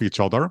evolutions of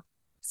each other.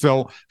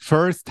 So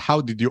first,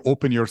 how did you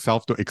open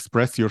yourself to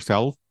express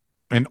yourself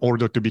in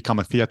order to become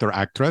a theater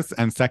actress?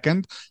 And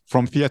second,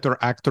 from theater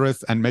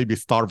actress and maybe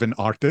starving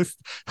artist,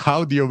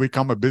 how do you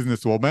become a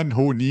businesswoman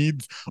who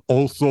needs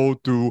also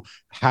to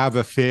have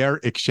a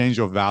fair exchange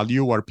of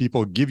value where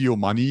people give you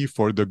money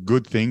for the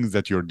good things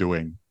that you're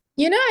doing?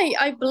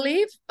 I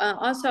believe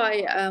also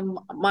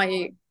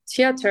my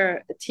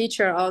theater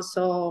teacher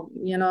also,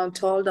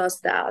 told us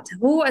that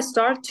who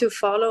start to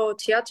follow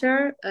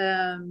theater,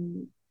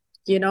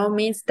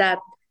 means that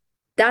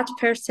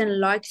person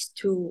likes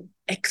to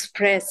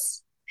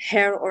express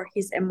her or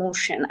his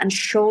emotion and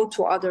show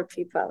to other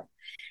people.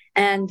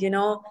 And,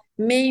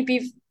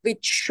 maybe with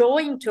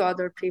showing to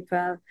other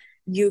people,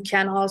 you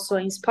can also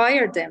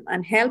inspire them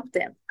and help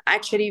them.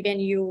 Actually,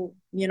 when you,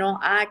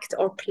 act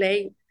or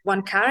play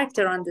one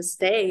character on the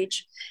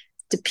stage,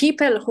 the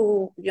people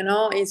who,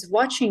 is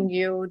watching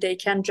you, they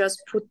can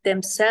just put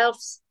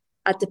themselves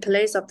at the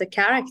place of the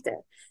character.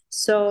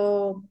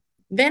 So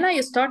when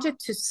I started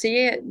to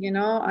see it,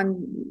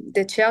 on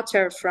the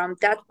theater from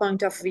that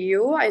point of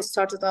view, I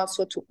started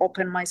also to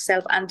open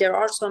myself. And there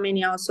are so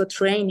many also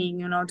training,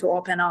 to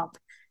open up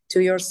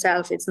to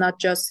yourself. It's not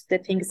just the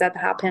things that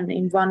happen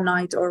in one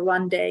night or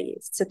one day.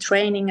 It's a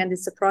training and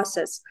it's a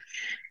process.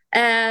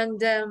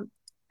 And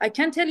I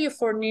can tell you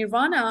for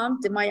Nirvana,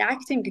 my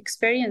acting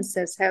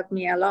experiences helped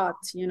me a lot.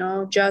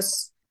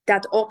 Just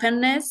that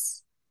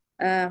openness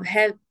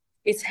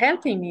it's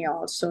helping me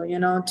also,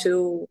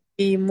 to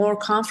be more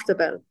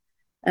comfortable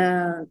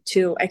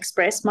to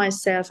express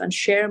myself and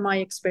share my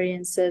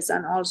experiences,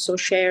 and also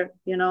share,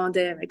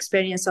 the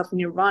experience of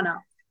Nirvana.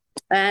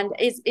 And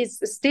it's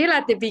still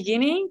at the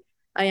beginning.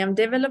 I am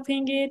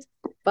developing it,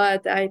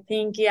 but I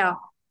think,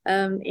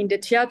 in the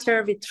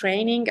theater with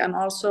training, and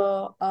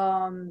also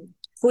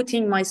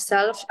putting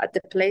myself at the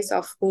place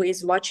of who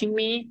is watching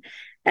me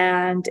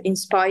and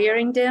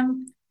inspiring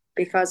them,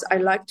 because I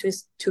like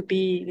to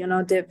be,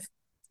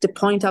 the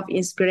point of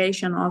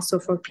inspiration also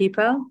for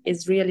people,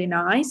 is really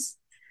nice.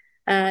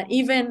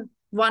 Even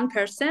one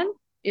person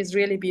is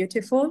really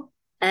beautiful.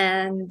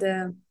 And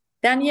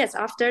then, yes,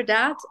 after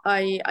that,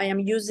 I am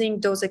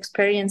using those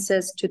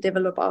experiences to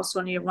develop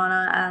also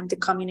Nirvana and the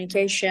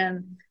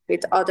communication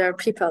with other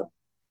people.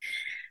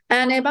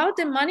 And about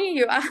the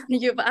money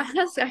you've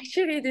asked,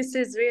 actually, this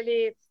is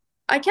really,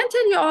 I can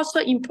tell you also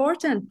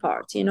important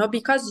part,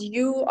 because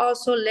you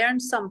also learn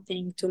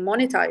something to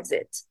monetize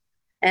it.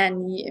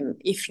 And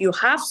if you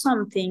have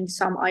something,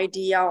 some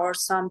idea or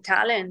some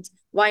talent,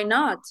 why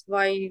not?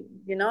 Why,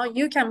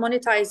 you can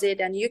monetize it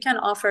and you can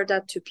offer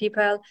that to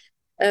people.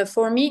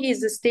 For me,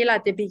 is still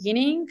at the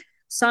beginning.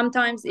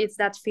 Sometimes it's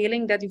that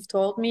feeling that you've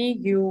told me,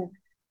 you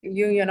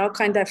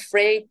kind of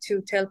afraid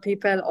to tell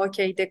people,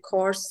 okay, the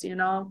course,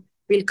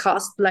 will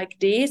cost like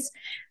this.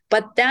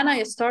 But then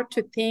I start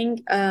to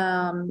think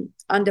on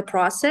the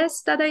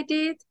process that I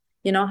did,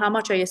 how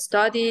much I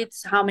studied,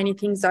 how many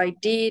things I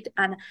did.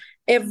 And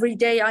every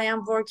day I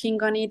am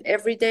working on it.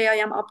 Every day I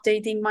am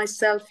updating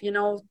myself,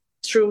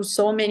 through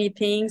so many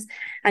things.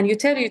 And you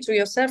tell you to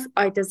yourself,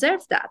 I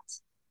deserve that.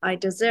 I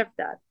deserve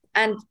that.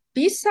 And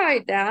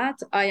beside that,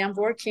 I am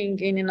working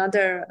in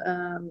another,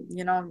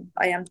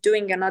 I am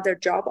doing another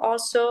job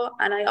also.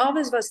 And I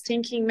always was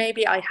thinking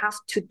maybe I have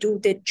to do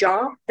the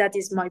job that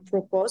is my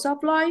purpose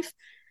of life.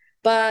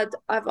 But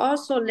I've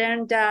also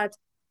learned that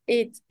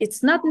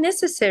it's not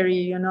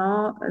necessary,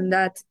 and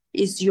that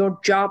is your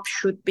job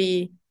should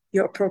be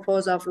your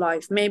purpose of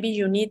life. Maybe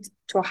you need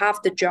to have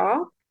the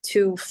job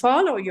to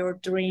follow your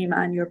dream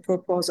and your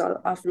purpose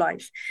of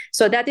life.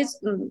 So that is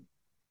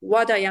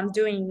what I am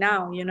doing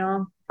now.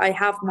 I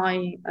have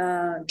my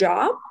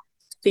job,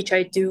 which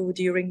I do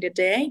during the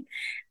day,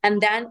 and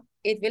then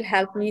it will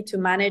help me to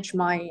manage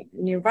my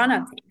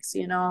Nirvana things.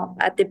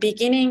 At the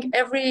beginning,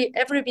 every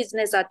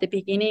business at the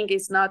beginning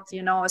is not,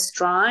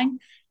 strong.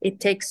 It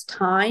takes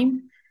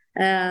time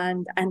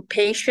and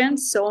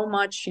patience so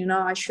much.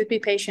 I should be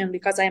patient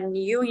because I'm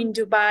new in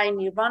Dubai.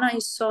 Nirvana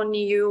is so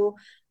new.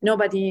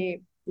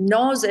 Nobody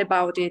knows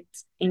about it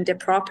in the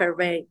proper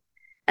way.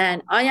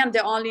 And I am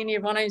the only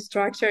Nirvana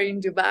instructor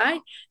in Dubai.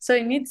 So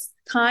it needs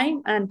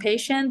time and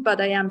patience,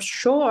 but I am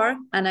sure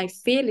and I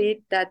feel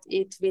it that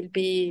it will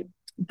be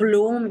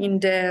bloom in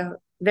the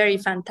very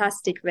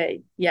fantastic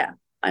way. Yeah,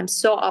 I'm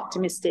so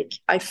optimistic.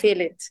 I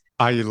feel it.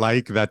 I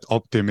like that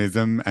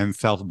optimism and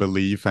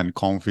self-belief and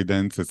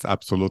confidence. It's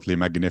absolutely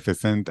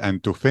magnificent.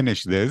 And to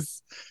finish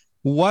this,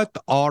 what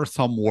are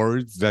some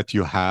words that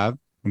you have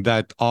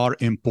that are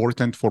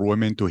important for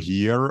women to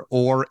hear,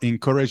 or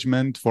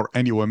encouragement for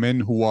any women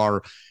who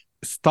are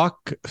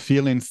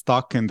feeling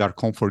stuck in their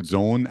comfort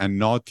zone and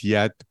not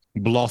yet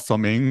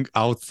blossoming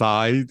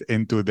outside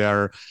into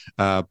their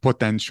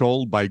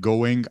potential by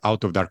going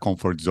out of their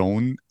comfort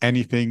zone?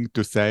 Anything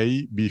to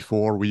say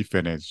before we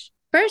finish?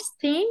 First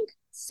thing,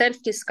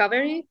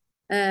 self-discovery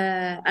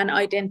and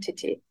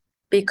identity.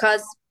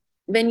 Because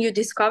when you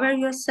discover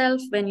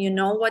yourself, when you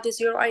know what is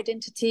your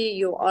identity,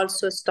 you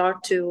also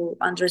start to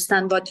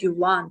understand what you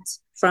want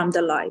from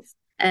the life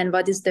and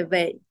what is the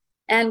way.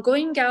 And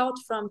going out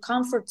from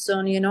comfort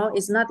zone,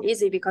 is not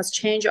easy because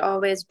change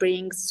always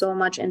brings so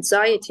much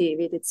anxiety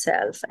with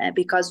itself, and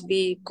because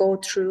we go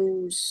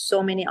through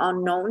so many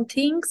unknown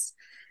things.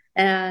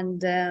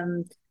 And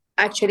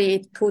actually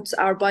it puts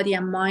our body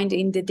and mind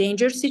in the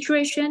danger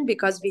situation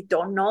because we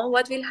don't know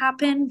what will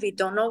happen, we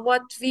don't know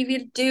what we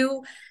will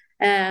do.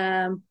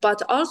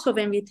 But also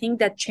when we think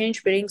that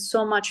change brings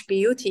so much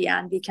beauty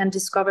and we can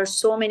discover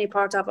so many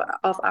parts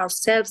of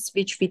ourselves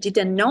which we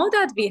didn't know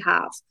that we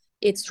have,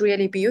 it's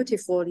really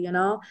beautiful.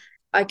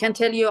 I can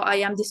tell you I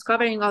am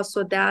discovering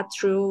also that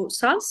through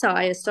salsa.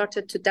 I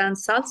started to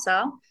dance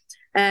salsa,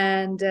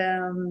 and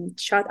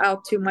shout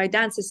out to my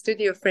dance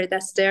studio, Fred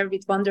Astaire,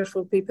 with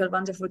wonderful people,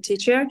 wonderful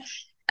teacher.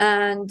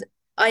 And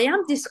I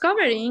am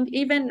discovering,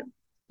 even,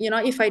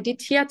 if I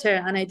did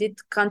theater and I did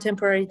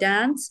contemporary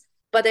dance,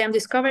 but I am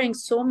discovering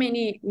so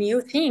many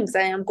new things.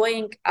 I am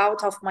going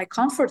out of my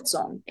comfort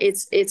zone.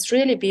 It's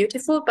really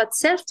beautiful, but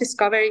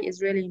self-discovery is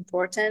really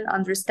important.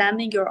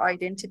 Understanding your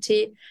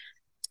identity,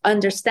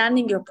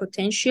 understanding your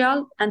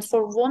potential. And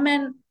for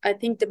women, I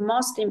think the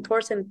most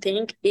important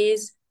thing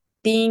is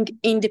being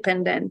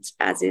independent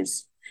as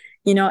is.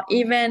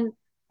 Even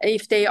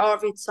if they are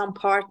with some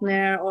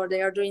partner or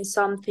they are doing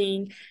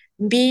something,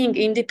 being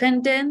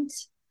independent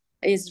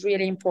is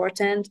really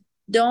important.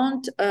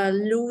 Don't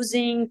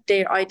losing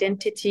their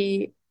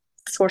identity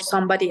for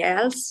somebody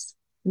else.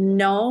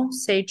 No,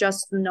 say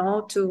just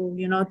no to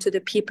to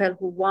the people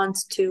who want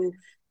to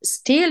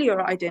steal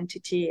your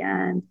identity,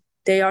 and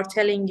they are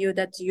telling you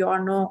that you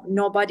are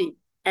nobody.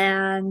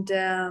 And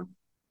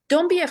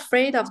don't be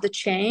afraid of the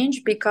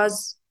change,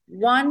 because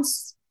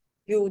once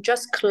you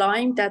just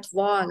climb that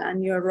wall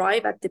and you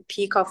arrive at the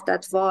peak of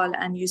that wall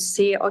and you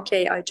see,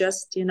 okay, I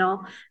just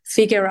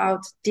figure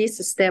out this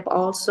step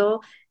also.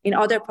 In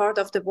other part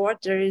of the world,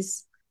 there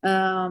is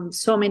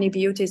so many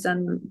beauties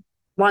and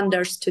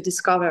wonders to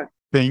discover.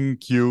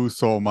 Thank you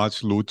so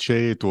much, Luce.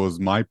 It was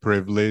my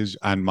privilege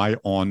and my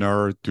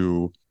honor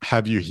to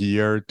have you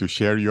here to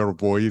share your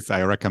voice.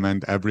 I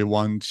recommend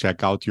everyone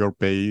check out your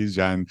page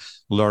and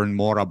learn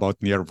more about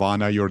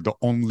Nirvana. You're the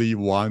only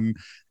one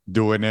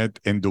doing it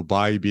in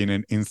Dubai, being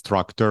an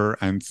instructor.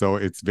 And so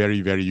it's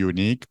very, very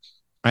unique.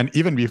 And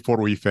even before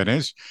we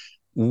finish,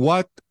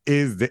 what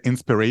is the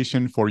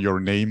inspiration for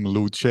your name,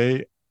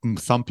 Luce?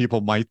 Some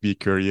people might be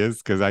curious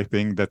because I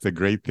think that's a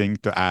great thing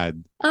to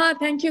add.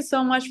 Thank you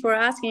so much for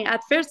asking. At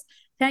first,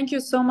 thank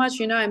you so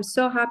much. I'm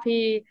so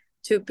happy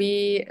to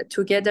be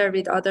together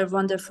with other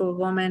wonderful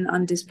women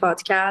on this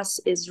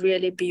podcast. It's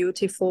really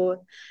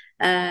beautiful.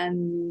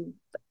 And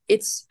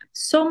it's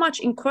so much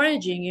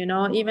encouraging,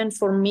 even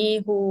for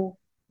me who,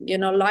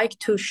 like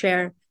to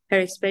share her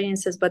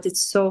experiences, but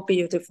it's so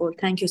beautiful.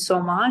 Thank you so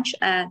much.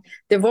 And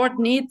the world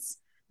needs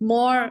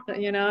more,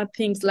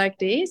 things like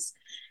this.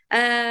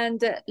 And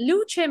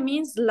Luce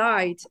means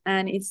light,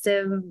 and it's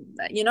the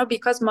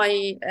because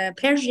my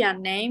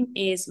Persian name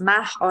is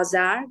Mah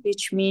Azar,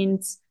 which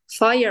means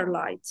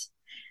firelight.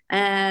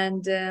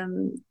 And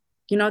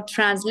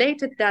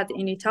translated that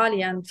in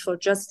Italian for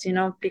just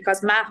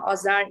because Mah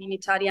Azar in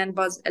Italian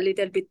was a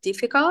little bit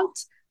difficult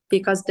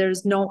because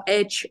there's no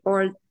H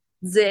or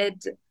Z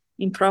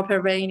in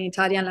proper way in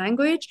Italian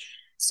language.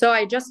 So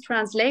I just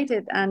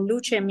translated, and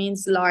Luce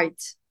means light.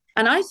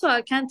 And also,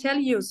 I can tell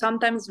you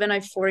sometimes when I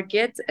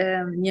forget,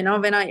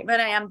 when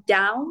I am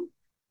down,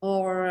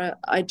 or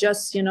I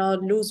just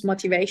lose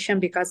motivation,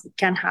 because it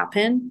can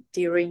happen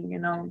during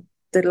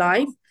the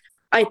life.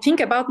 I think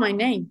about my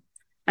name,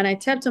 and I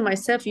tell to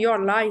myself,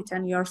 "You're light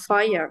and you're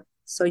fire,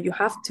 so you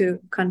have to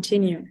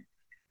continue."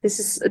 This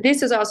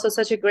is also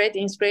such a great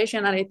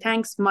inspiration, and I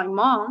thanks my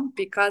mom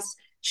because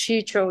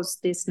she chose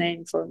this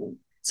name for me.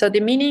 So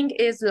the meaning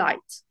is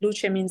light.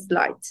 Luce means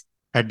light.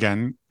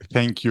 Again,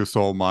 thank you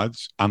so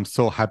much. I'm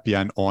so happy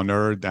and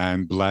honored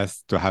and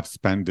blessed to have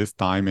spent this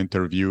time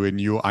interviewing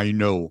you. I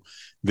know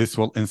this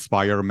will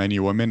inspire many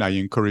women. I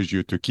encourage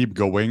you to keep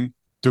going,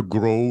 to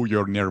grow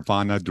your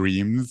Nirvana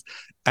dreams,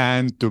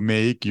 and to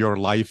make your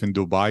life in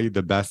Dubai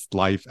the best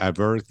life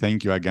ever.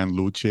 Thank you again,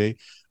 Luce.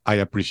 I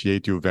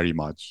appreciate you very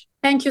much.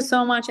 Thank you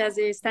so much,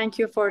 Aziz. Thank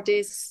you for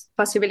this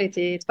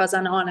possibility. It was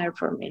an honor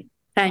for me.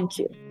 Thank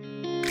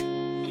you.